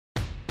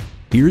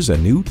Here's a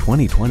new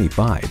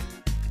 2025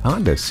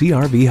 Honda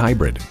CR-V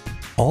Hybrid.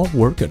 All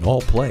work and all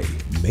play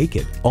make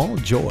it all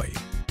joy.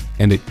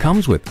 And it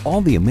comes with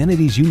all the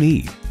amenities you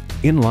need.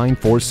 Inline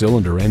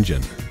 4-cylinder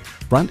engine,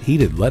 front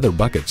heated leather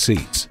bucket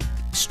seats,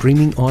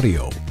 streaming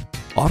audio,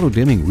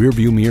 auto-dimming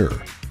rearview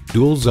mirror,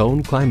 dual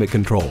zone climate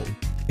control,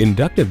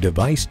 inductive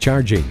device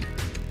charging,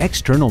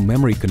 external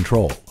memory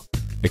control,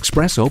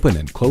 express open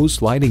and close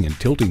sliding and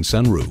tilting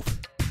sunroof,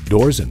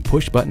 doors and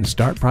push-button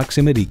start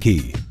proximity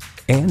key,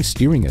 and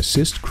steering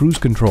assist cruise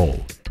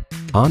control.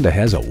 Honda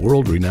has a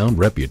world-renowned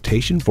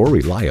reputation for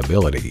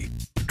reliability.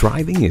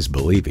 Driving is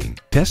believing.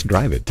 Test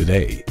drive it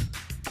today.